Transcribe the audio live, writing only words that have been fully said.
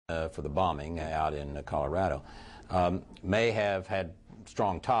for the bombing out in Colorado, may have had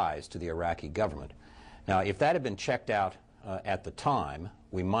strong ties to the Iraqi government. Now, if that had been checked out at the time,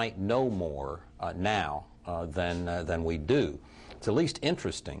 we might know more now than we do. It's at least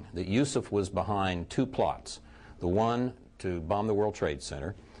interesting that Yusuf was behind two plots, the one to bomb the World Trade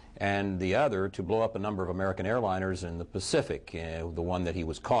Center and the other to blow up a number of American airliners in the Pacific, the one that he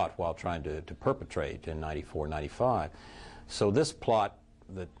was caught while trying to perpetrate in 94, 95. So this plot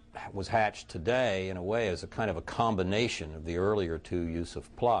that was hatched today, in a way, is a kind of a combination of the earlier two Yusuf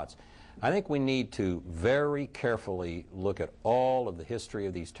plots. I think we need to very carefully look at all of the history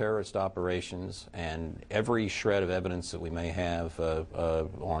of these terrorist operations and every shred of evidence that we may have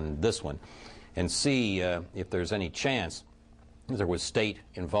on this one, and see if there's any chance there was state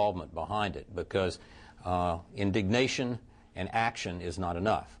involvement behind it, because indignation and action is not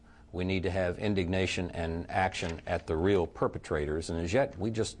enough. We need to have indignation and action at the real perpetrators, and as yet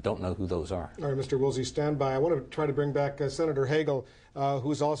we just don't know who those are. All right, Mr. Woolsey, stand by. I want to try to bring back Senator Hagel,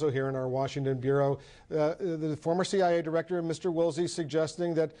 who's also here in our Washington bureau. The former CIA director, Mr. Woolsey,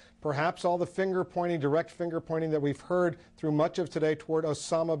 suggesting that perhaps all the finger-pointing, direct finger-pointing that we've heard through much of today toward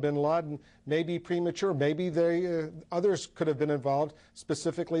Osama bin Laden may be premature. Maybe others could have been involved,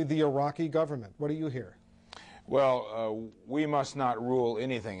 specifically the Iraqi government. What do you hear? Well, we must not rule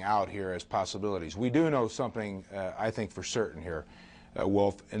anything out here as possibilities. We do know something, I think, for certain here,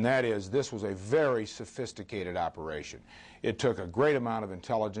 Wolf, and that is this was a very sophisticated operation. It took a great amount of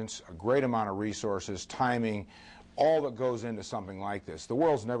intelligence, a great amount of resources, timing, all that goes into something like this. The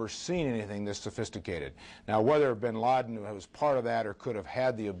world's never seen anything this sophisticated. Now, whether bin Laden was part of that or could have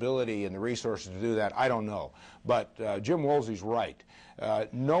had the ability and the resources to do that, I don't know. But Jim Woolsey's right.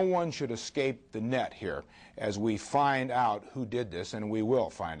 No one should escape the net here as we find out who did this, and we will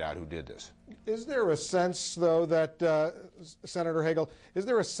find out who did this. Is there a sense, though, that, Senator Hagel, is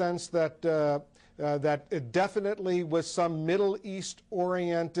there a sense that that it definitely was some Middle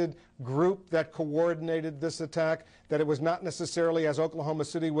East-oriented group that coordinated this attack, that it was not necessarily, as Oklahoma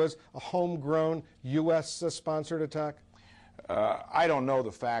City was, a homegrown U.S.-sponsored attack? I don't know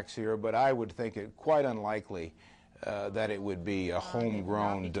the facts here, but I would think it quite unlikely that it would be a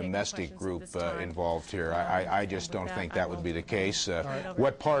homegrown domestic group involved here. I just don't think that would be the case.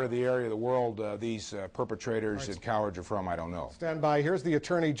 What part of the area of the world these perpetrators and cowards are from, I don't know. Stand by. Here's the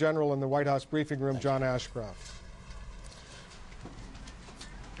Attorney General in the White House briefing room, John Ashcroft.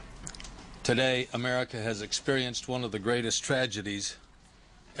 Today, America has experienced one of the greatest tragedies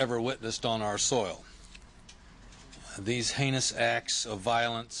ever witnessed on our soil. These heinous acts of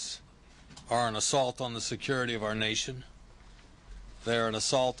violence are an assault on the security of our nation. They are an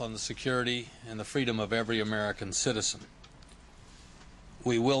assault on the security and the freedom of every American citizen.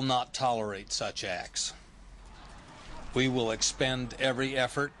 We will not tolerate such acts. We will expend every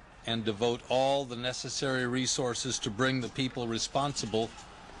effort and devote all the necessary resources to bring the people responsible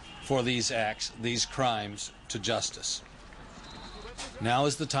for these acts, these crimes, to justice. Now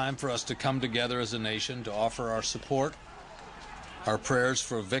is the time for us to come together as a nation to offer our support, our prayers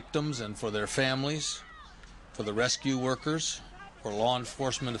for victims and for their families, for the rescue workers, for law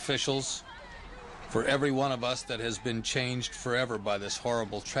enforcement officials, for every one of us that has been changed forever by this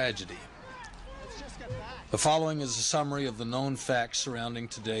horrible tragedy. The following is a summary of the known facts surrounding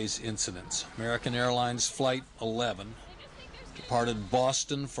today's incidents. American Airlines Flight 11 departed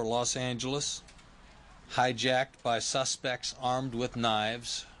Boston for Los Angeles, hijacked by suspects armed with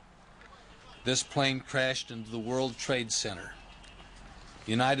knives. This plane crashed into the World Trade Center.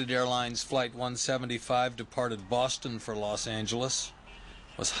 United Airlines Flight 175 departed Boston for Los Angeles,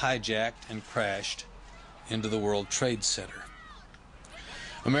 was hijacked and crashed into the World Trade Center.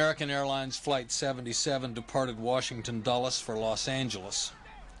 American Airlines Flight 77 departed Washington Dulles for Los Angeles,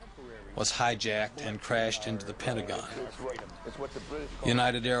 was hijacked and crashed into the Pentagon.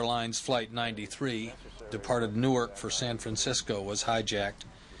 United Airlines Flight 93 departed Newark for San Francisco, was hijacked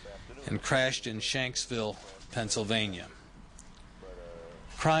and crashed in Shanksville, Pennsylvania.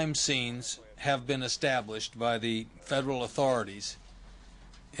 Crime scenes have been established by the federal authorities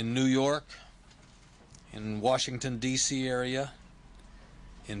in New York, in Washington, D.C. area,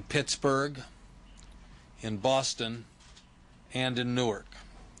 in Pittsburgh, in Boston, and in Newark.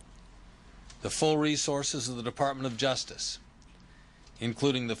 The full resources of the Department of Justice,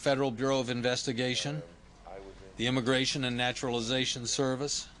 including the Federal Bureau of Investigation, the Immigration and Naturalization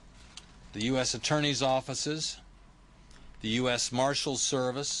Service, the U.S. Attorney's offices, the U.S. Marshals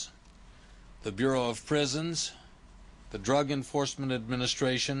Service, the Bureau of Prisons, the Drug Enforcement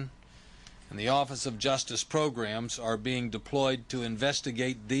Administration, and the Office of Justice Programs are being deployed to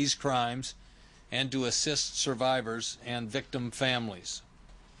investigate these crimes and to assist survivors and victim families.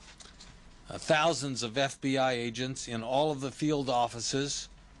 thousands of FBI agents in all of the field offices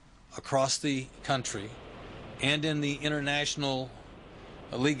across the country and in the international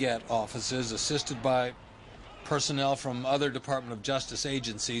Legat offices, assisted by personnel from other Department of Justice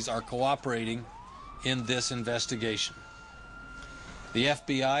agencies, are cooperating in this investigation. The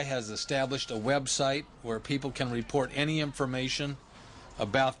FBI has established a website where people can report any information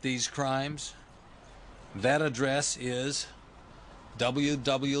about these crimes. That address is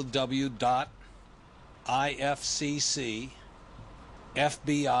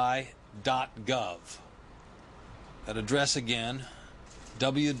www.ifccfbi.gov. That address again,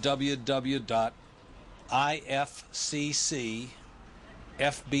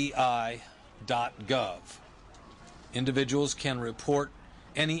 www.ifccfbi.gov. Individuals can report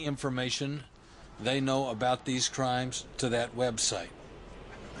any information they know about these crimes to that website.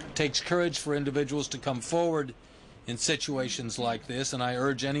 It takes courage for individuals to come forward in situations like this, and I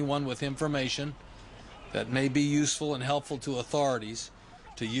urge anyone with information that may be useful and helpful to authorities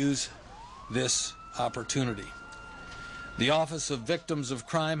to use this opportunity. The Office of Victims of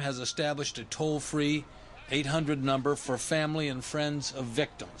Crime has established a toll-free 800 number for family and friends of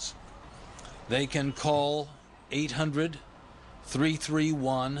victims. They can call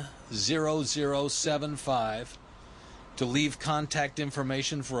 800-331-0075 to leave contact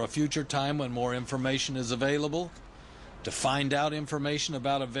information for a future time when more information is available, to find out information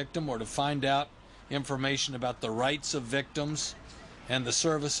about a victim, or to find out information about the rights of victims and the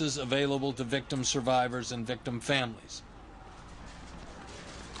services available to victim survivors and victim families.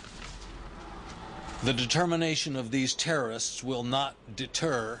 The determination of these terrorists will not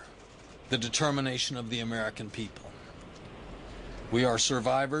deter the determination of the American people. We are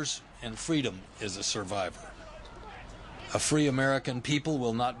survivors, and freedom is a survivor. A free American people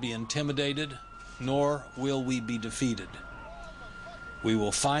will not be intimidated, nor will we be defeated. We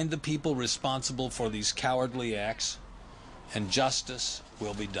will find the people responsible for these cowardly acts, and justice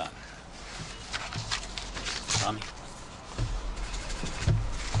will be done. Tommy.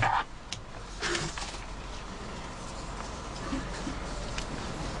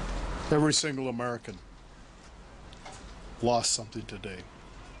 Every single American lost something today.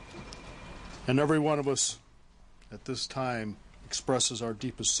 And every one of us at this time expresses our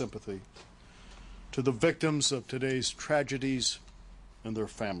deepest sympathy to the victims of today's tragedies and their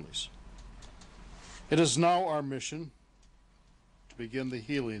families. It is now our mission to begin the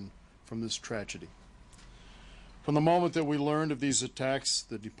healing from this tragedy. From the moment that we learned of these attacks,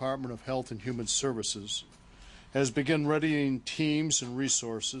 the Department of Health and Human Services has begun readying teams and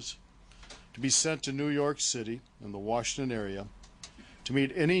resources to be sent to New York City and the Washington area to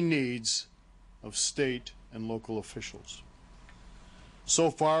meet any needs of state and local officials.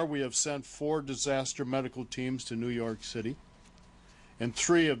 So far, we have sent 4 disaster medical teams to New York City and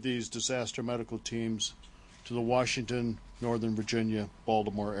 3 of these disaster medical teams to the Washington, Northern Virginia,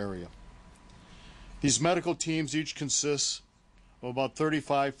 Baltimore area. These medical teams each consist of about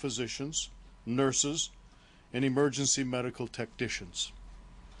 35 physicians, nurses, and emergency medical technicians.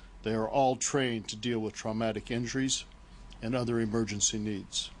 They are all trained to deal with traumatic injuries and other emergency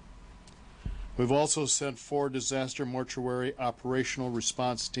needs. We've also sent 4 disaster mortuary operational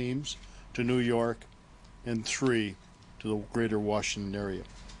response teams to New York and 3 to the greater Washington area.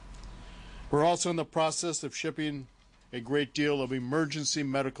 We're also in the process of shipping a great deal of emergency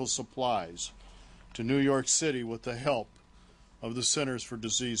medical supplies to New York City with the help of the Centers for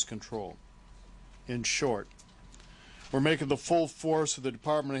Disease Control. In short, we're making the full force of the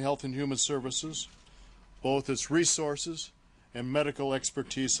Department of Health and Human Services, both its resources and medical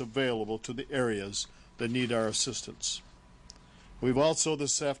expertise, available to the areas that need our assistance. We've also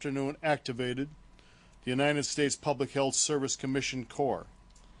this afternoon activated the United States Public Health Service Commission Corps,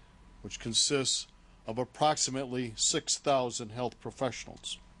 which consists of approximately 6,000 health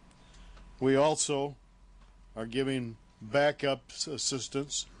professionals. We also are giving backup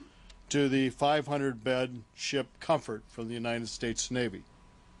assistance to the 500-bed ship Comfort from the United States Navy.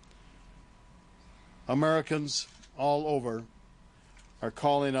 Americans all over are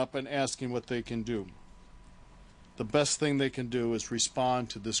calling up and asking what they can do. The best thing they can do is respond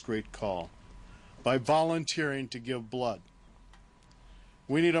to this great call by volunteering to give blood.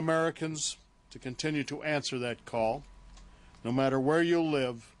 We need Americans to continue to answer that call. No matter where you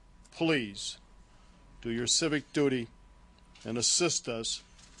live, please do your civic duty and assist us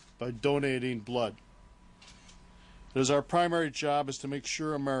by donating blood. It is our primary job is to make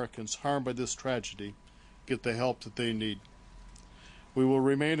sure Americans harmed by this tragedy get the help that they need. We will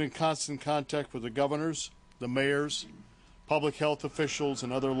remain in constant contact with the governors, the mayors, public health officials,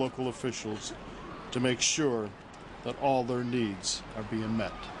 and other local officials to make sure that all their needs are being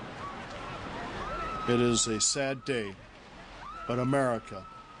met. It is a sad day, but America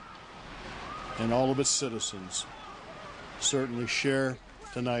and all of its citizens certainly share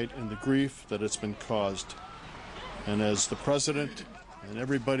tonight in the grief that it's been caused. And as the President and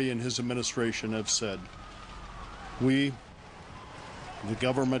everybody in his administration have said, we, the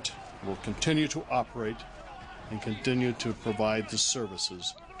government, will continue to operate and continue to provide the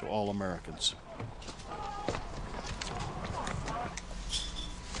services to all Americans.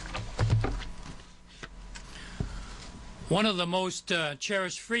 One of the most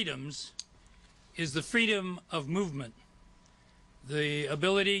cherished freedoms is the freedom of movement, the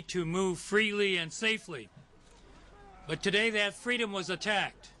ability to move freely and safely. But today that freedom was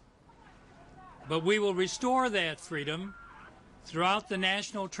attacked. But we will restore that freedom throughout the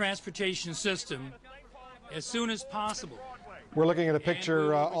national transportation system as soon as possible. We're looking at a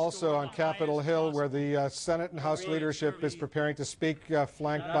picture also on Capitol Hill where the Senate and House leadership is preparing to speak,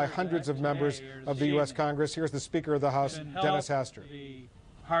 flanked by hundreds of members of the U.S. Congress. Here's the Speaker of the House, Dennis Hastert. The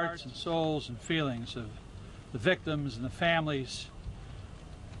hearts and souls and feelings of the victims and the families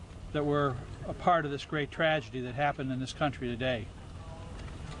that were a part of this great tragedy that happened in this country today.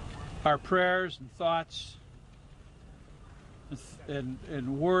 Our prayers and thoughts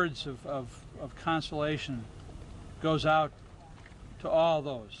and words of consolation goes out to all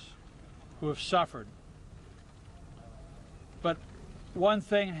those who have suffered. But one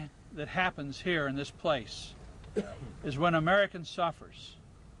thing that happens here in this place is when American suffers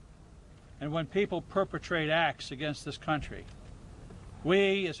and when people perpetrate acts against this country,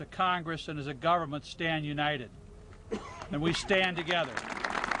 we as a Congress and as a government stand united, and we stand together.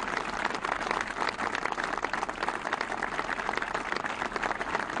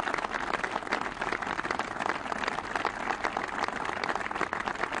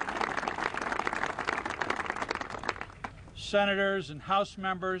 Senators and House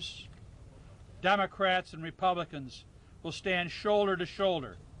members, Democrats and Republicans will stand shoulder to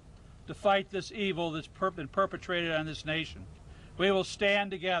shoulder to fight this evil that's been perpetrated on this nation. We will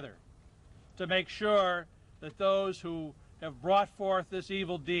stand together to make sure that those who have brought forth this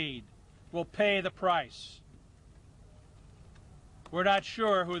evil deed will pay the price. We're not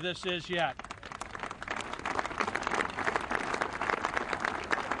sure who this is yet.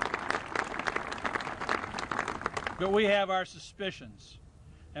 But we have our suspicions,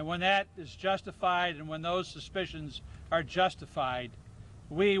 and when that is justified and when those suspicions are justified,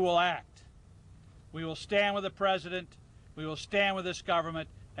 we will act. We will stand with the President, we will stand with this government,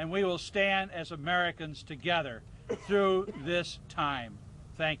 and we will stand as Americans together through this time.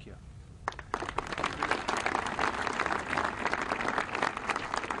 Thank you.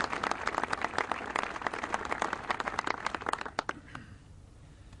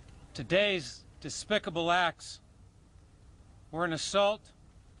 Today's despicable acts were an assault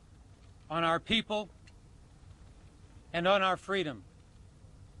on our people and on our freedom.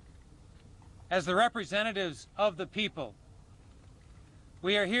 As the representatives of the people,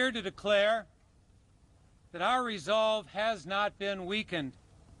 we are here to declare that our resolve has not been weakened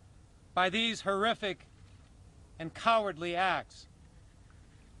by these horrific and cowardly acts.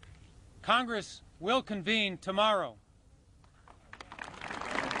 Congress will convene tomorrow.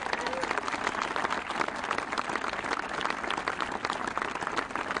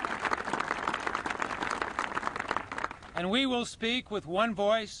 And we will speak with one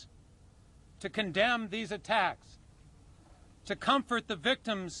voice to condemn these attacks, to comfort the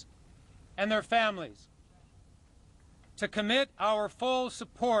victims and their families, to commit our full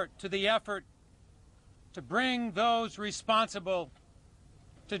support to the effort to bring those responsible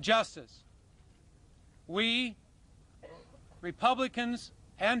to justice. We, Republicans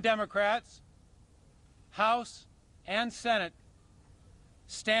and Democrats, House and Senate,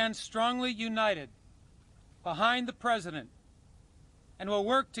 stand strongly united behind the President and will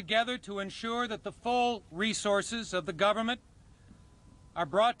work together to ensure that the full resources of the government are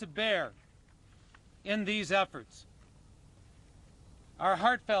brought to bear in these efforts. Our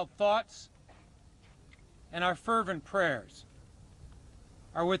heartfelt thoughts and our fervent prayers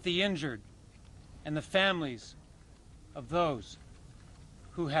are with the injured and the families of those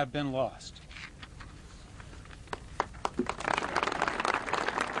who have been lost.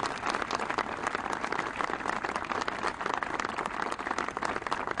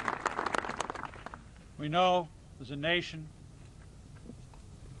 We know as a nation,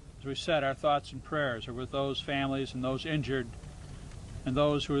 as we said, our thoughts and prayers are with those families and those injured and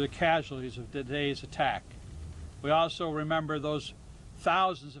those who are the casualties of today's attack. We also remember those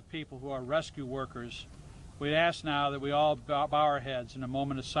thousands of people who are rescue workers. We ask now that we all bow our heads in a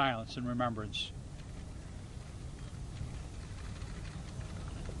moment of silence and remembrance.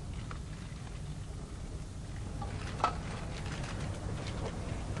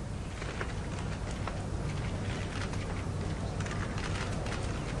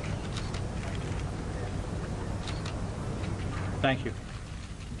 Thank you.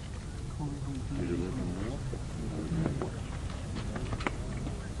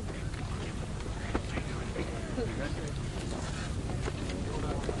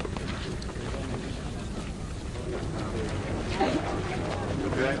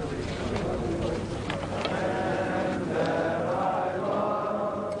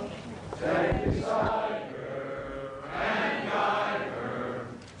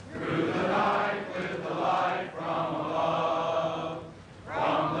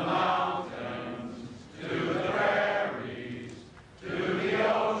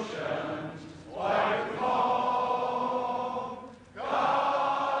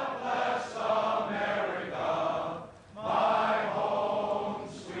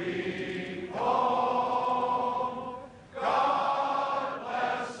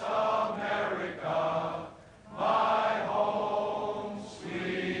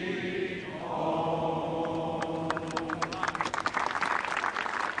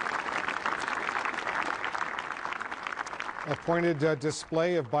 A pointed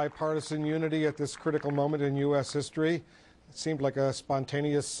display of bipartisan unity at this critical moment in U.S. history. It seemed like a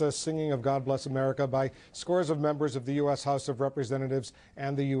spontaneous singing of God Bless America by scores of members of the U.S. House of Representatives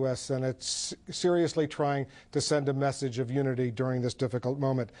and the U.S. Senate, seriously trying to send a message of unity during this difficult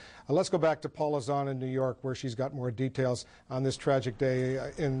moment. Let's go back to Paula Zahn in New York, where she's got more details on this tragic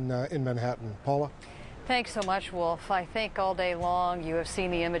day in Manhattan. Paula? Thanks so much, Wolf. I think all day long you have seen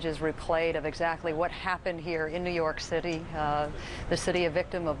the images replayed of exactly what happened here in New York City. The city, a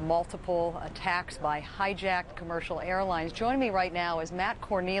victim of multiple attacks by hijacked commercial airlines. Joining me right now is Matt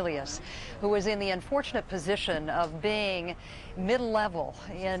Cornelius, who was in the unfortunate position of being mid-level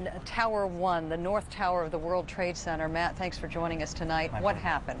in Tower 1, the North Tower of the World Trade Center. Matt, thanks for joining us tonight. What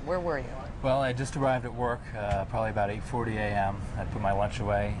happened? Where were you? Well, I just arrived at work probably about 8:40 a.m. I put my lunch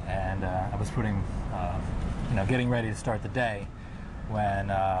away, and I was getting ready to start the day when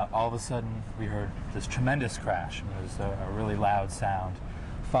all of a sudden we heard this tremendous crash. It was a really loud sound,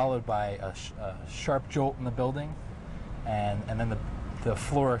 followed by a sharp jolt in the building, and then the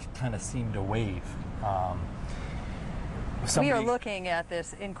floor kind of seemed to wave. We are looking at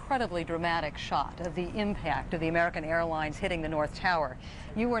this incredibly dramatic shot of the impact of the American Airlines hitting the North Tower.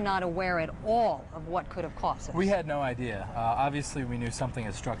 You were not aware at all of what could have caused it. We had no idea. Obviously, we knew something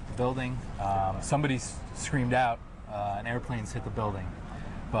had struck the building. Somebody screamed out, "An airplane's hit the building."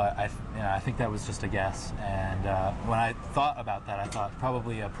 But I think that was just a guess. And when I thought about that, I thought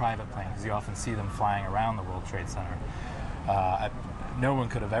probably a private plane, because you often see them flying around the World Trade Center. No one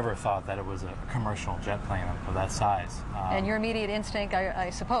could have ever thought that it was a commercial jet plane of that size. And your immediate instinct, I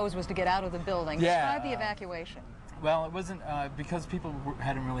suppose, was to get out of the building. Yeah. Describe the evacuation. Well, it wasn't, because people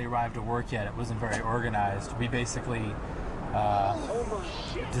hadn't really arrived at work yet, it wasn't very organized. We basically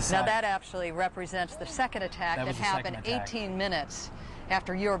decided... Now that actually represents the second attack that happened 18 minutes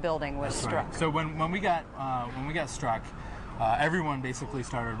after your building was struck. Right. So when we got struck, everyone basically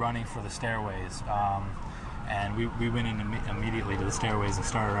started running for the stairways. And we went in immediately to the stairways and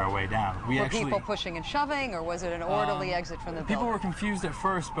started our way down. Were people pushing and shoving, or was it an orderly exit from the building? People were confused at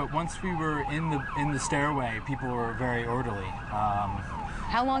first, but once we were in the stairway, people were very orderly.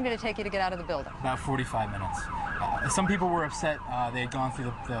 How long did it take you to get out of the building? About 45 minutes. Some people were upset. They had gone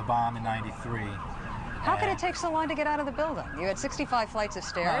through the bomb in '93. How could it take so long to get out of the building? You had 65 flights of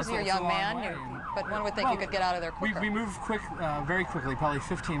stairs. You're a young man, but one would think you could get out of there quicker. We moved very quickly, probably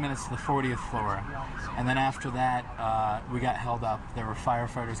 15 minutes to the 40th floor. And then after that, we got held up. There were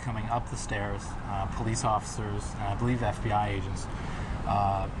firefighters coming up the stairs, police officers, and I believe FBI agents.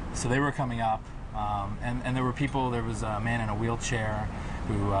 So they were coming up, and there were people. There was a man in a wheelchair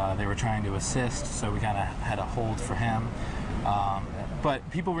who they were trying to assist, so we kind of had a hold for him. But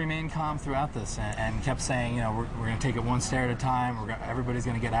people remained calm throughout this and kept saying, we're going to take it one stair at a time. Everybody's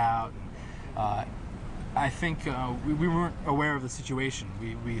going to get out. And, I think we weren't aware of the situation.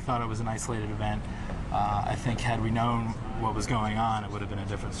 We thought it was an isolated event. I think had we known what was going on, it would have been a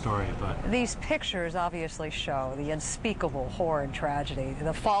different story. But these pictures obviously show the unspeakable horror and tragedy,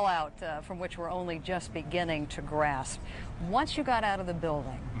 the fallout from which we're only just beginning to grasp. Once you got out of the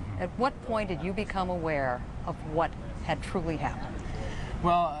building, at what point did you become aware of what had truly happened?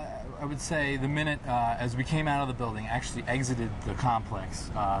 Well, I would say the minute as we came out of the building, actually exited the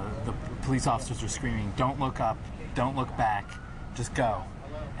complex, the police officers were screaming, "Don't look up, don't look back, just go."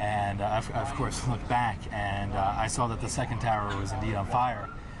 And I, of course, looked back, and I saw that the second tower was indeed on fire.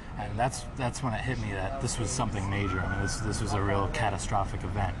 And that's when it hit me that this was something major. I mean, this was a real catastrophic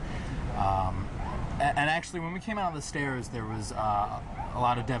event. And actually, when we came out of the stairs, there was a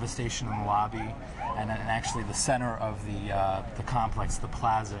lot of devastation in the lobby, and actually the center of the complex, the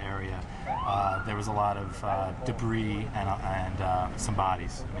plaza area, there was a lot of debris and some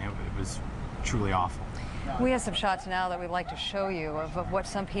bodies. I mean, it was truly awful. We have some shots now that we'd like to show you of what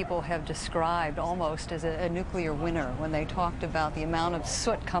some people have described almost as a nuclear winter when they talked about the amount of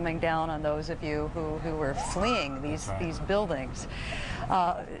soot coming down on those of you who were fleeing these buildings.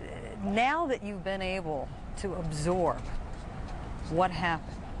 Now that you've been able to absorb what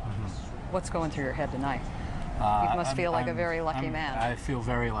happened, what's going through your head tonight? You must feel like a very lucky man. I feel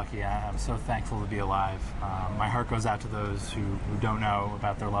very lucky. I'm so thankful to be alive. My heart goes out to those who don't know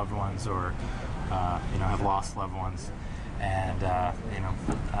about their loved ones or have lost loved ones, and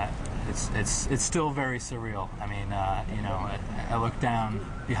it's still very surreal. I mean, I look down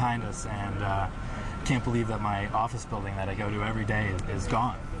behind us and can't believe that my office building that I go to every day is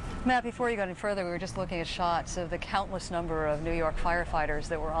gone. Matt, before you go any further, we were just looking at shots of the countless number of New York firefighters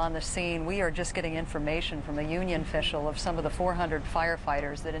that were on the scene. We are just getting information from a union official of some of the 400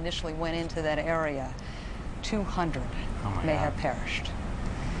 firefighters that initially went into that area. 200 may have perished.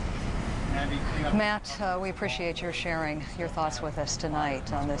 Matt, we appreciate your sharing your thoughts with us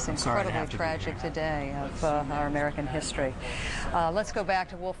tonight on this incredibly tragic day of our American history. Let's go back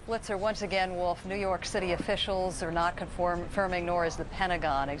to Wolf Blitzer. Once again, Wolf, New York City officials are not confirming, nor is the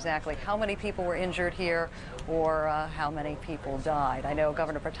Pentagon, exactly how many people were injured here or how many people died. I know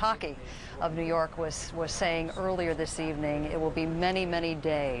Governor Pataki of New York was saying earlier this evening it will be many, many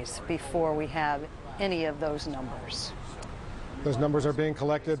days before we have any of those numbers. Those numbers are being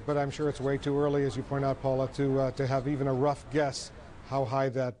collected, but I'm sure it's way too early, as you point out, Paula, to have even a rough guess how high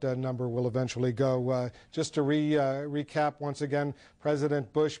that number will eventually go. Just to recap once again,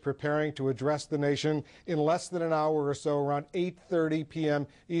 President Bush preparing to address the nation in less than an hour or so, around 8:30 p.m.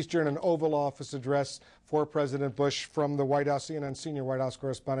 Eastern, an Oval Office address for President Bush from the White House. CNN senior White House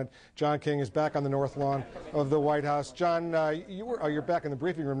correspondent John King is back on the North Lawn of the White House. John, you're back in the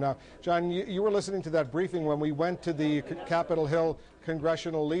briefing room now. John, you were listening to that briefing when we went to the Capitol Hill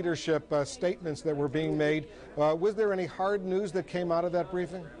congressional leadership statements that were being made. Was there any hard news that came out of that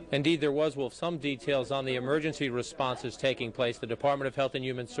briefing? Indeed, there was, Wolf. Some details on the emergency responses taking place. The Department of Health and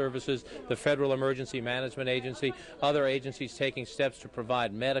Human Services, the Federal Emergency Management Agency, other agencies taking steps to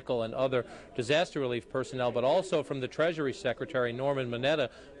provide medical and other disaster relief personnel, but also from the Treasury Secretary, Norman Mineta,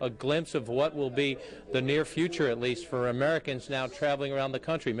 a glimpse of what will be the near future, at least, for Americans now traveling around the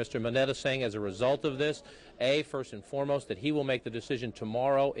country. Mr. Mineta saying as a result of this, first and foremost, that he will make the decision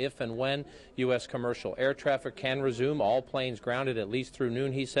tomorrow if and when U.S. commercial air traffic can resume, all planes grounded at least through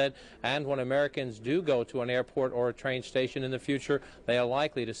noon, he said, and when Americans do go to an airport or a train station in the future, they are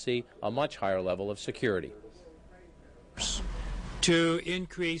likely to see a much higher level of security. To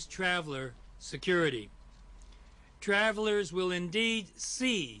increase traveler security. Travelers will indeed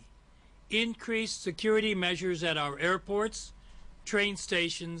see increased security measures at our airports, train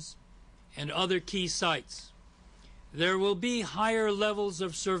stations, and other key sites. There will be higher levels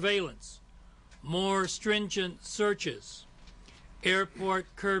of surveillance, more stringent searches. Airport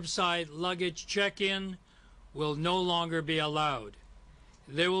curbside luggage check-in will no longer be allowed.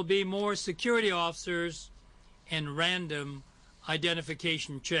 There will be more security officers and random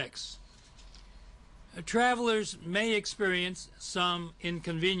identification checks. Travelers may experience some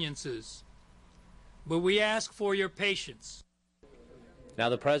inconveniences, but we ask for your patience. Now,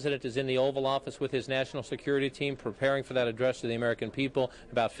 the President is in the Oval Office with his national security team preparing for that address to the American people.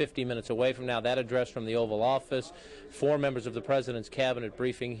 About 50 minutes away from now, that address from the Oval Office. 4 members of the President's cabinet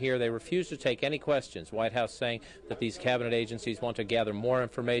briefing here. They refuse to take any questions. White House saying that these cabinet agencies want to gather more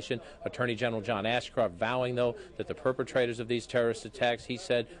information. Attorney General John Ashcroft vowing, though, that the perpetrators of these terrorist attacks, he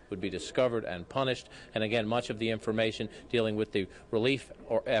said, would be discovered and punished. And again, much of the information dealing with the relief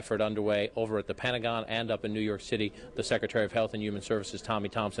effort underway over at the Pentagon and up in New York City. The Secretary of Health and Human Services, Tommy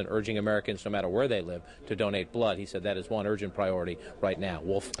Thompson, urging Americans, no matter where they live, to donate blood. He said that is one urgent priority right now.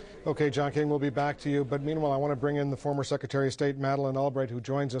 Wolf. Okay, John King, we'll be back to you. But meanwhile, I want to bring in the former Secretary of State, Madeleine Albright, who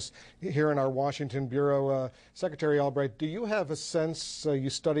joins us here in our Washington Bureau. Secretary Albright, do you have a sense, you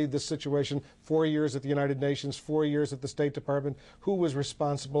studied this situation, 4 years at the United Nations, 4 years at the State Department, who was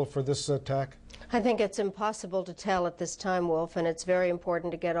responsible for this attack? I think it's impossible to tell at this time, Wolf, and it's very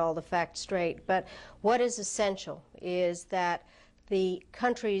important to get all the facts straight. But what is essential is that the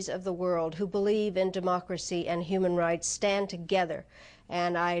countries of the world who believe in democracy and human rights stand together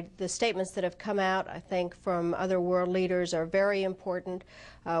And the statements that have come out, I think, from other world leaders are very important.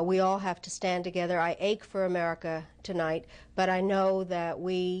 We all have to stand together. I ache for America tonight, but I know that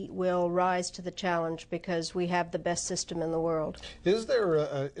we will rise to the challenge because we have the best system in the world. Is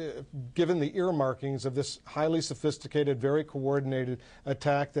there, given the earmarkings of this highly sophisticated, very coordinated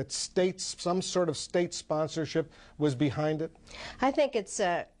attack, that some sort of state sponsorship was behind it? I think it's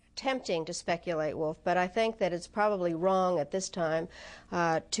tempting to speculate, Wolf, but I think that it's probably wrong at this time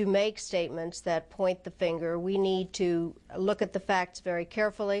to make statements that point the finger. We need to look at the facts very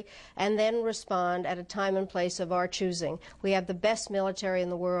carefully and then respond at a time and place of our choosing. We have the best military in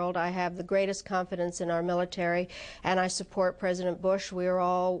the world. I have the greatest confidence in our military, and I support President Bush. We are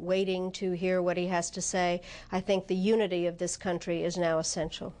all waiting to hear what he has to say. I think the unity of this country is now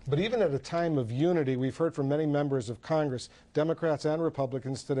essential. But even at a time of unity, we've heard from many members of Congress, Democrats and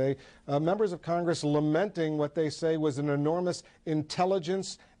Republicans today, members of Congress lamenting what they say was an enormous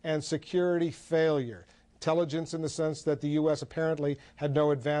intelligence and security failure. Intelligence in the sense that the U.S. apparently had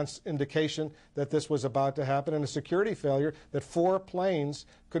no advance indication that this was about to happen, and a security failure that 4 planes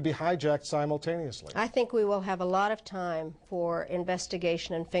could be hijacked simultaneously. I think we will have a lot of time for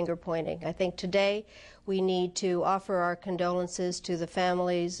investigation and finger pointing. I think today we need to offer our condolences to the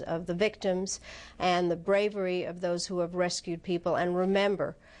families of the victims and the bravery of those who have rescued people, and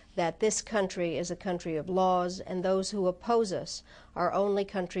remember that this country is a country of laws, and those who oppose us are only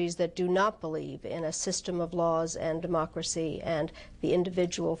countries that do not believe in a system of laws and democracy and the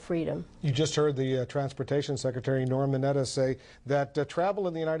individual freedom. You just heard the Transportation Secretary, Norm Mineta, say that travel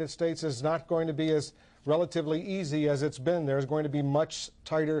in the United States is not going to be as relatively easy as it's been. There's going to be much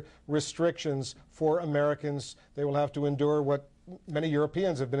tighter restrictions for Americans. They will have to endure what many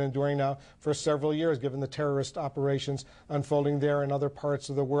Europeans have been enduring now for several years, given the terrorist operations unfolding there and other parts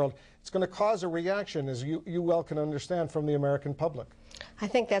of the world. It's going to cause a reaction, as you well can understand, from the American public. I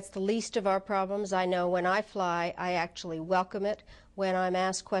think that's the least of our problems. I know when I fly, I actually welcome it when I'm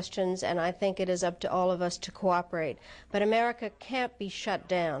asked questions, and I think it is up to all of us to cooperate. But America can't be shut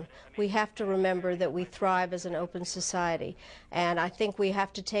down. We have to remember that we thrive as an open society, and I think we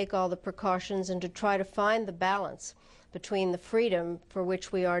have to take all the precautions and to try to find the balance between the freedom for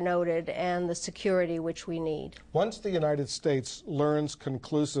which we are noted and the security which we need. Once the United States learns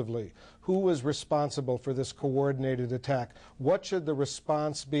conclusively who was responsible for this coordinated attack, what should the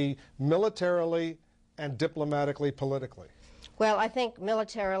response be militarily and diplomatically, politically? Well, I think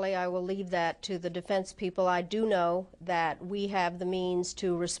militarily I will leave that to the defense people. I do know that we have the means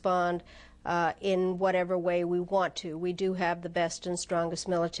to respond in whatever way we want to. We do have the best and strongest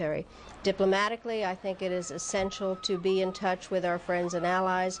military. Diplomatically, I think it is essential to be in touch with our friends and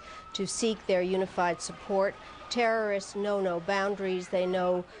allies, to seek their unified support. Terrorists know no boundaries, they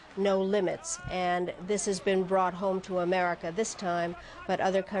know no limits, and this has been brought home to America this time, but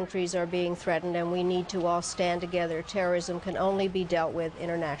other countries are being threatened, and we need to all stand together. Terrorism can only be dealt with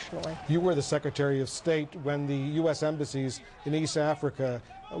internationally. You were the Secretary of State when the U.S. embassies in East Africa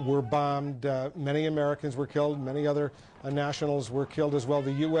were bombed. Many Americans were killed, many other nationals were killed as well.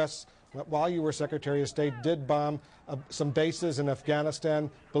 The U.S., while you were Secretary of State, did bomb some bases in Afghanistan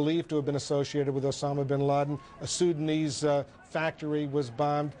believed to have been associated with Osama bin Laden. A Sudanese factory was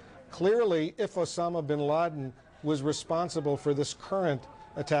bombed. Clearly, if Osama bin Laden was responsible for this current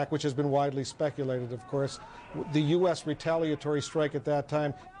attack, which has been widely speculated, of course, the U.S. retaliatory strike at that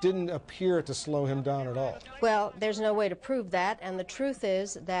time didn't appear to slow him down at all. Well, there's no way to prove that, and the truth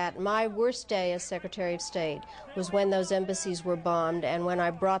is that my worst day as Secretary of State was when those embassies were bombed and when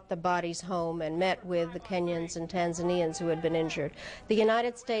I brought the bodies home and met with the Kenyans and Tanzanians who had been injured. The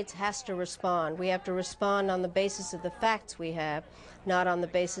United States has to respond. We have to respond on the basis of the facts we have, not on the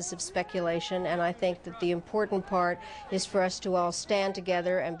basis of speculation, and I think that the important part is for us to all stand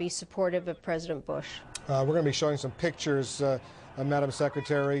together and be supportive of President Bush. We're going to be showing some pictures, Madam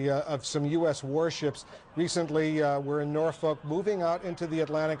Secretary, of some U.S. warships. Recently, we're in Norfolk, moving out into the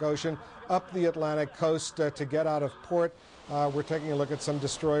Atlantic Ocean, up the Atlantic coast to get out of port. We're taking a look at some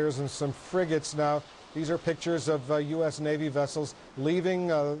destroyers and some frigates now. These are pictures of U.S. Navy vessels leaving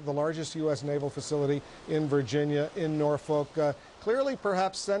the largest U.S. naval facility in Virginia, in Norfolk, clearly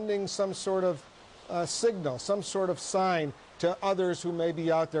perhaps sending some sort of signal, some sort of sign to others who may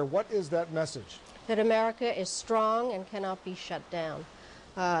be out there. What is that message? That America is strong and cannot be shut down,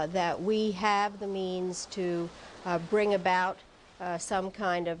 that we have the means to bring about some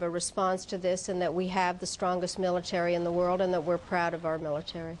kind of a response to this, and that we have the strongest military in the world, and that we're proud of our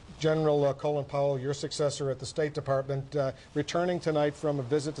military. General Colin Powell, your successor at the State Department, returning tonight from a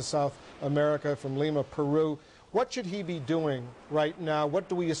visit to South America from Lima, Peru. What should he be doing right now? What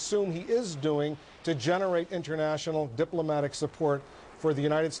do we assume he is doing to generate international diplomatic support for the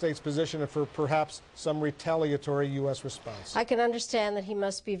United States position and for perhaps some retaliatory U.S. response? I can understand that he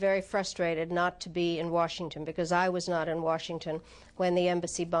must be very frustrated not to be in Washington, because I was not in Washington when the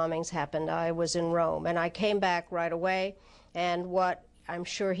embassy bombings happened. I was in Rome, and I came back right away, and what I'm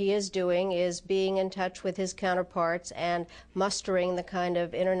sure he is doing is being in touch with his counterparts and mustering the kind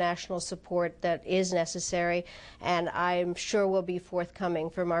of international support that is necessary, and I'm sure will be forthcoming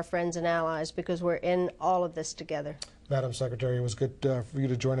from our friends and allies, because we're in all of this together. Madam Secretary, it was good for you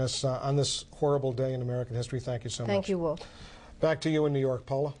to join us on this horrible day in American history. Thank you so much. Thank you, Wolf. Back to you in New York,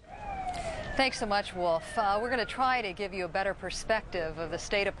 Paula. Thanks so much, Wolf. We're going to try to give you a better perspective of the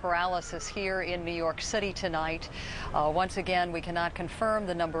state of paralysis here in New York City tonight. Once again, we cannot confirm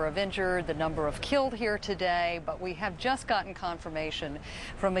the number of injured, the number of killed here today, but we have just gotten confirmation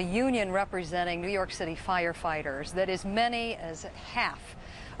from a union representing New York City firefighters that as many as half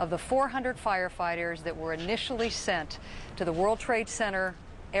of the 400 firefighters that were initially sent to the World Trade Center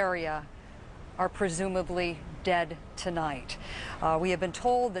area are presumably dead tonight. We have been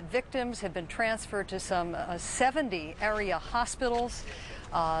told that victims have been transferred to some 70 area hospitals.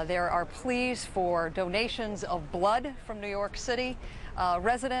 There are pleas for donations of blood from New York City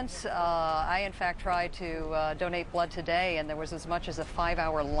residents. I, in fact, tried to donate blood today, and there was as much as a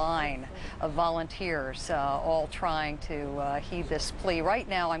 5-hour line of volunteers all trying to heed this plea. Right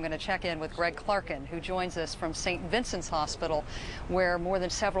now, I'm going to check in with Greg Clarkin, who joins us from St. Vincent's Hospital, where more than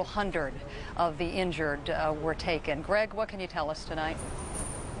several hundred of the injured were taken. Greg, what can you tell us tonight?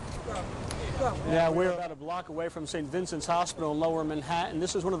 Yeah, we're about a block away from St. Vincent's Hospital in Lower Manhattan.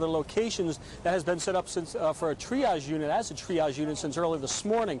 This is one of the locations that has been set up since for a triage unit, as a triage unit since early this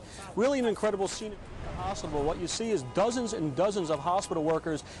morning. Really an incredible scene at the hospital. What you see is dozens and dozens of hospital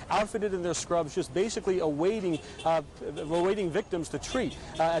workers outfitted in their scrubs, just basically awaiting victims to treat.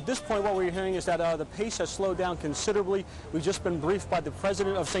 At this point, what we're hearing is that the pace has slowed down considerably. We've just been briefed by the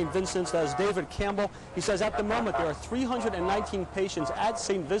president of St. Vincent's, that is David Campbell. He says at the moment there are 319 patients at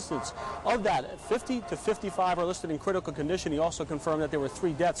St. Vincent's. Of that, 50 to 55 are listed in critical condition. He also confirmed that there were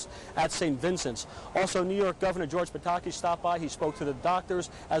 3 deaths at St. Vincent's. Also, New York Governor George Pataki stopped by. He spoke to the doctors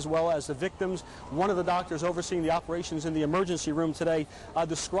as well as the victims. One of the doctors overseeing the operations in the emergency room today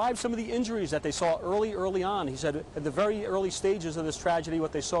described some of the injuries that they saw early on. He said at the very early stages of this tragedy,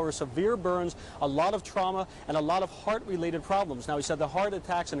 what they saw were severe burns, a lot of trauma, and a lot of heart-related problems. Now, he said the heart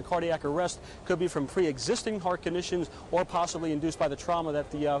attacks and cardiac arrest could be from pre-existing heart conditions or possibly induced by the trauma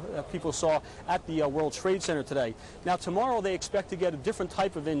that the people saw at the World Trade Center today. Now, tomorrow they expect to get a different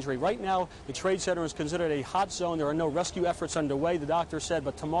type of injury. Right now, the Trade Center is considered a hot zone. There are no rescue efforts underway, the doctor said,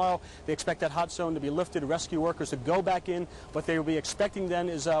 but tomorrow they expect that hot zone to be lifted, rescue workers to go back in. What they will be expecting then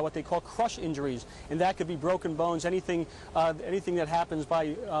is what they call crush injuries, and that could be broken bones, anything that happens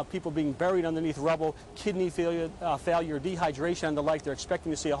by people being buried underneath rubble, kidney failure, dehydration, and the like. They're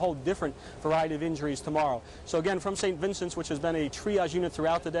expecting to see a whole different variety of injuries tomorrow. So again, from St. Vincent's, which has been a triage unit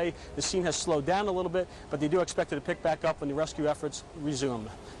throughout the day, the scene has slowed down a little bit, but they do expect it to pick back up when the rescue efforts resume.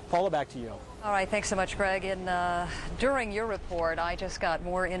 Paula, back to you. All right, thanks so much, Greg. And during your report, I just got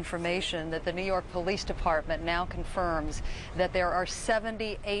more information that the New York Police Department now confirms that there are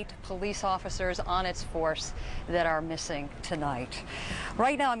 78 police officers on its force that are missing tonight.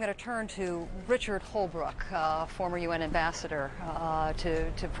 Right now, I'm going to turn to Richard Holbrooke, former UN ambassador,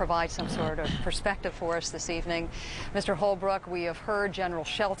 to provide some sort of perspective for us this evening. Mr. Holbrooke, we have heard General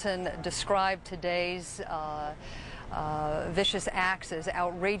Shelton describe today's vicious acts as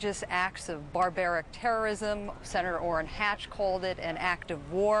outrageous acts of barbaric terrorism. Senator Orrin Hatch called it an act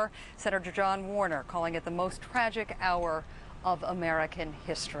of war. Senator John Warner calling it the most tragic hour of American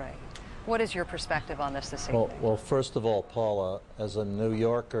history. What is your perspective on this evening? Well, first of all, Paula, as a New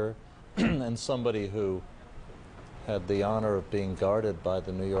Yorker and somebody who had the honor of being guarded by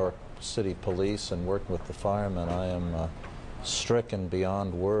the New York City Police and working with the firemen, I am stricken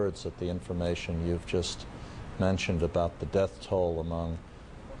beyond words at the information you've just mentioned about the death toll among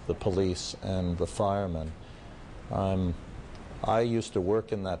the police and the firemen. I used to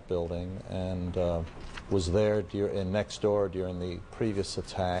work in that building and was there next door during the previous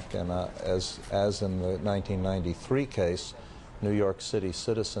attack, and as in the 1993 case, New York City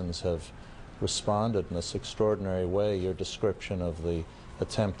citizens have responded in this extraordinary way. Your description of the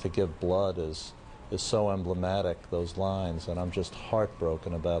attempt to give blood is so emblematic, those lines, and I'm just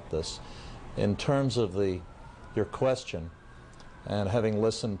heartbroken about this. In terms of your question, and having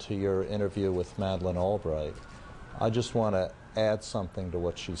listened to your interview with Madeleine Albright, I just want to add something to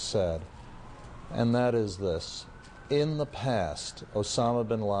what she said, and that is this. In the past, Osama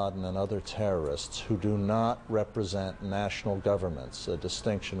bin Laden and other terrorists who do not represent national governments, a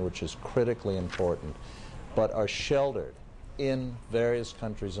distinction which is critically important, but are sheltered in various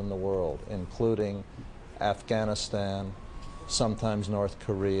countries in the world, including Afghanistan, sometimes North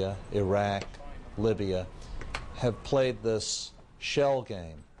Korea, Iraq, Libya, have played this shell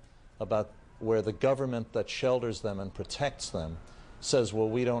game about where the government that shelters them and protects them says, well,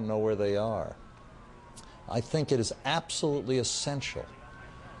 we don't know where they are. I think it is absolutely essential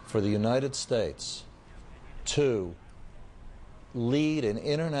for the United States to lead an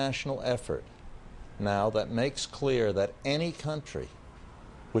international effort now that makes clear that any country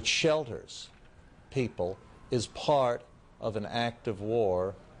which shelters people is part of an act of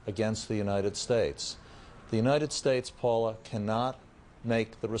war against the United States. The United States, Paula, cannot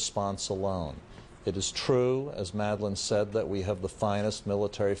make the response alone. It is true, as Madeleine said, that we have the finest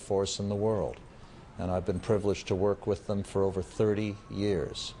military force in the world, and I've been privileged to work with them for over 30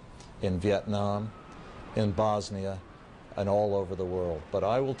 years in Vietnam, in Bosnia, and all over the world. But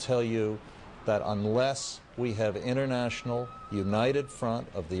I will tell you that unless we have international united front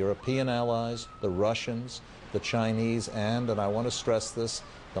of the European allies, the Russians, the Chinese, and I want to stress this,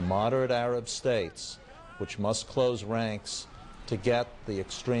 the moderate Arab states, which must close ranks to get the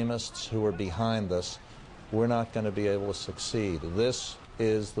extremists who are behind this, we're not going to be able to succeed. This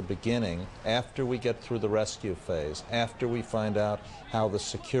is the beginning, after we get through the rescue phase, after we find out how the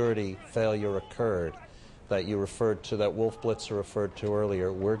security failure occurred that you referred to, that Wolf Blitzer referred to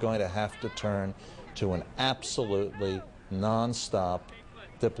earlier, we're going to have to turn to an absolutely non-stop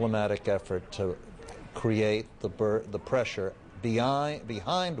diplomatic effort to create the pressure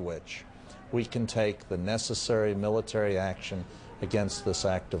behind which we can take the necessary military action against this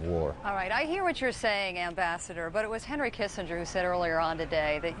act of war. All right, I hear what you're saying, Ambassador, but it was Henry Kissinger who said earlier on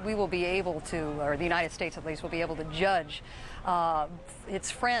today that we will be able to, or the United States at least, will be able to judge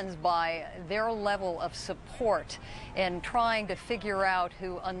its friends by their level of support in trying to figure out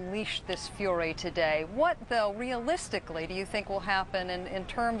who unleashed this fury today. What, though, realistically, do you think will happen in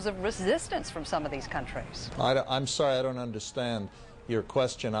terms of resistance from some of these countries? I'm sorry, I don't understand your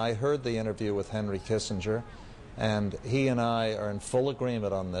question. I heard the interview with Henry Kissinger, and he and I are in full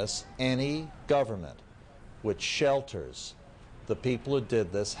agreement on this. Any government which shelters the people who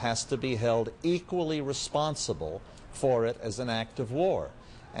did this has to be held equally responsible for it as an act of war.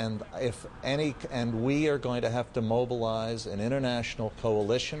 And we are going to have to mobilize an international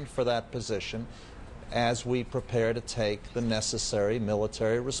coalition for that position as we prepare to take the necessary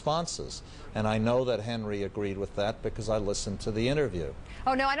military responses. And I know that Henry agreed with that because I listened to the interview.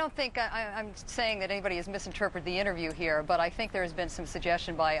 Oh, no, I don't think I'm saying that anybody has misinterpreted the interview here, but I think there has been some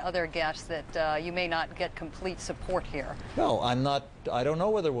suggestion by other guests that you may not get complete support here. No, I don't know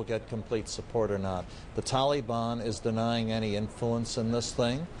whether we'll get complete support or not. The Taliban is denying any influence in this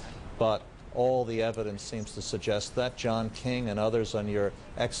thing, but all the evidence seems to suggest that. John King and others on your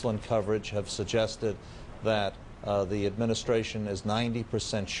excellent coverage have suggested that the administration is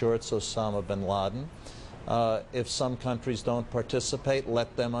 90% sure it's Osama bin Laden. If some countries don't participate,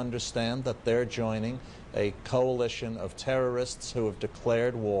 let them understand that they're joining a coalition of terrorists who have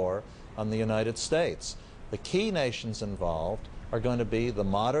declared war on the United States. The key nations involved are going to be the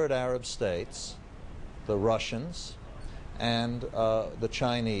moderate Arab states, the Russians, and the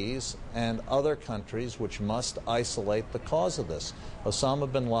Chinese, and other countries which must isolate the cause of this.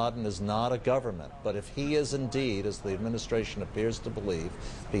 Osama bin Laden is not a government, but if he is indeed, as the administration appears to believe,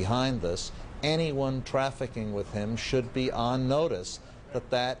 behind this, anyone trafficking with him should be on notice that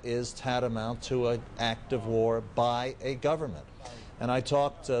that is tantamount to an act of war by a government. And I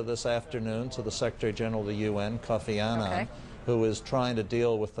talked this afternoon to the Secretary General of the UN, Kofi Annan, who is trying to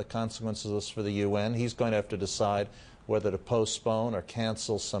deal with the consequences of this for the UN. He's going to have to decide whether to postpone or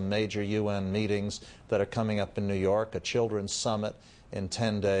cancel some major UN meetings that are coming up in New York, a children's summit in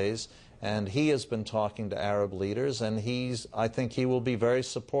 10 days. And he has been talking to Arab leaders, and I think he will be very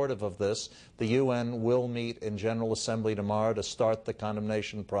supportive of this. The UN will meet in General Assembly tomorrow to start the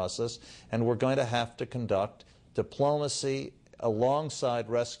condemnation process, and we're going to have to conduct diplomacy alongside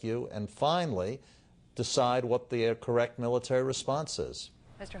rescue and finally decide what the correct military response is.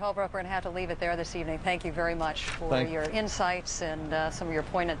 Mr. Holbrook, we're going to have to leave it there this evening. Thank you very much for your insights and some of your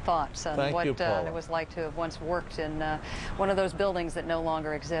poignant thoughts on what it was like to have once worked in one of those buildings that no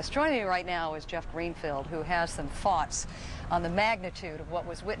longer exists. Joining me right now is Jeff Greenfield, who has some thoughts on the magnitude of what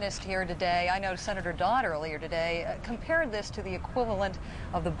was witnessed here today. I know Senator Dodd earlier today compared this to the equivalent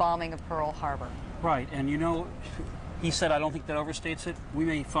of the bombing of Pearl Harbor. Right, and you know, he said, I don't think that overstates it. We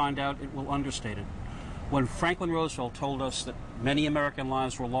may find out it will understate it. When Franklin Roosevelt told us that many American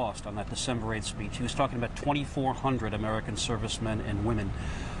lives were lost on that December 8th speech, he was talking about 2,400 American servicemen and women.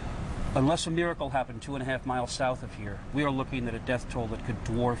 Unless a miracle happened 2.5 miles south of here, we are looking at a death toll that could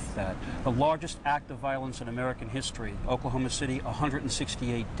dwarf that. The largest act of violence in American history, Oklahoma City,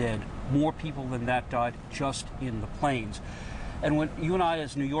 168 dead. More people than that died just in the plains. And when you and I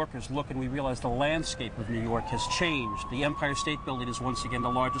as New Yorkers look and we realize the landscape of New York has changed, the Empire State Building is once again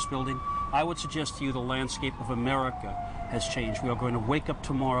the largest building, I would suggest to you the landscape of America has changed. We are going to wake up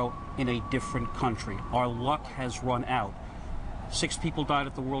tomorrow in a different country. Our luck has run out. 6 people died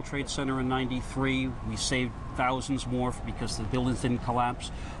at the World Trade Center in '93. We saved thousands more because the buildings didn't collapse.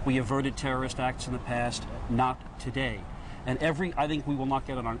 We averted terrorist acts in the past, not today. And I think we will not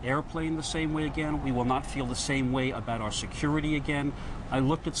get on an airplane the same way again. We will not feel the same way about our security again. I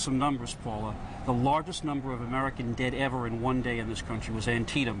looked at some numbers, Paula. The largest number of American dead ever in one day in this country was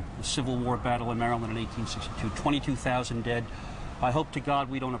Antietam, the Civil War battle in Maryland in 1862. 22,000 dead. I hope to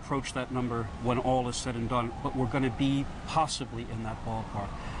God we don't approach that number when all is said and done, but we're going to be possibly in that ballpark.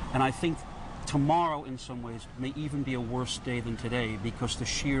 And I think tomorrow, in some ways, may even be a worse day than today because the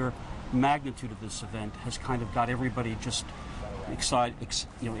sheer magnitude of this event has kind of got everybody just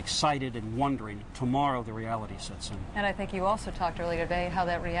excited and wondering. Tomorrow, the reality sets in. And I think you also talked earlier today how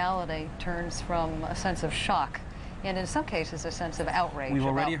that reality turns from a sense of shock and in some cases a sense of outrage. We've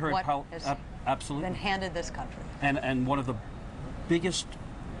already heard what how has absolutely been handed this country. And one of the biggest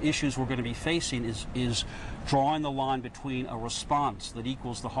issues we're going to be facing is drawing the line between a response that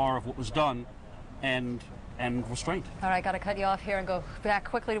equals the horror of what was done and restraint. All right, got to cut you off here and go back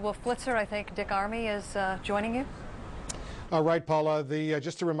quickly to Wolf Blitzer. I think Dick Armey is joining you. All right, Paula,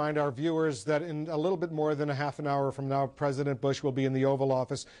 just to remind our viewers that in a little bit more than a half an hour from now, President Bush will be in the Oval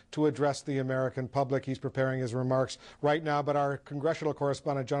Office to address the American public. He's preparing his remarks right now, but our congressional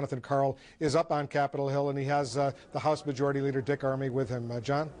correspondent, Jonathan Karl, is up on Capitol Hill, and he has the House Majority Leader Dick Armey with him.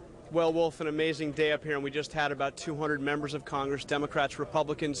 John? Well, Wolf, an amazing day up here, and we just had about 200 members of Congress, Democrats,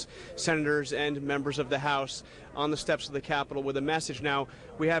 Republicans, senators, and members of the House on the steps of the Capitol with a message. Now,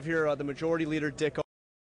 we have here the Majority Leader Dick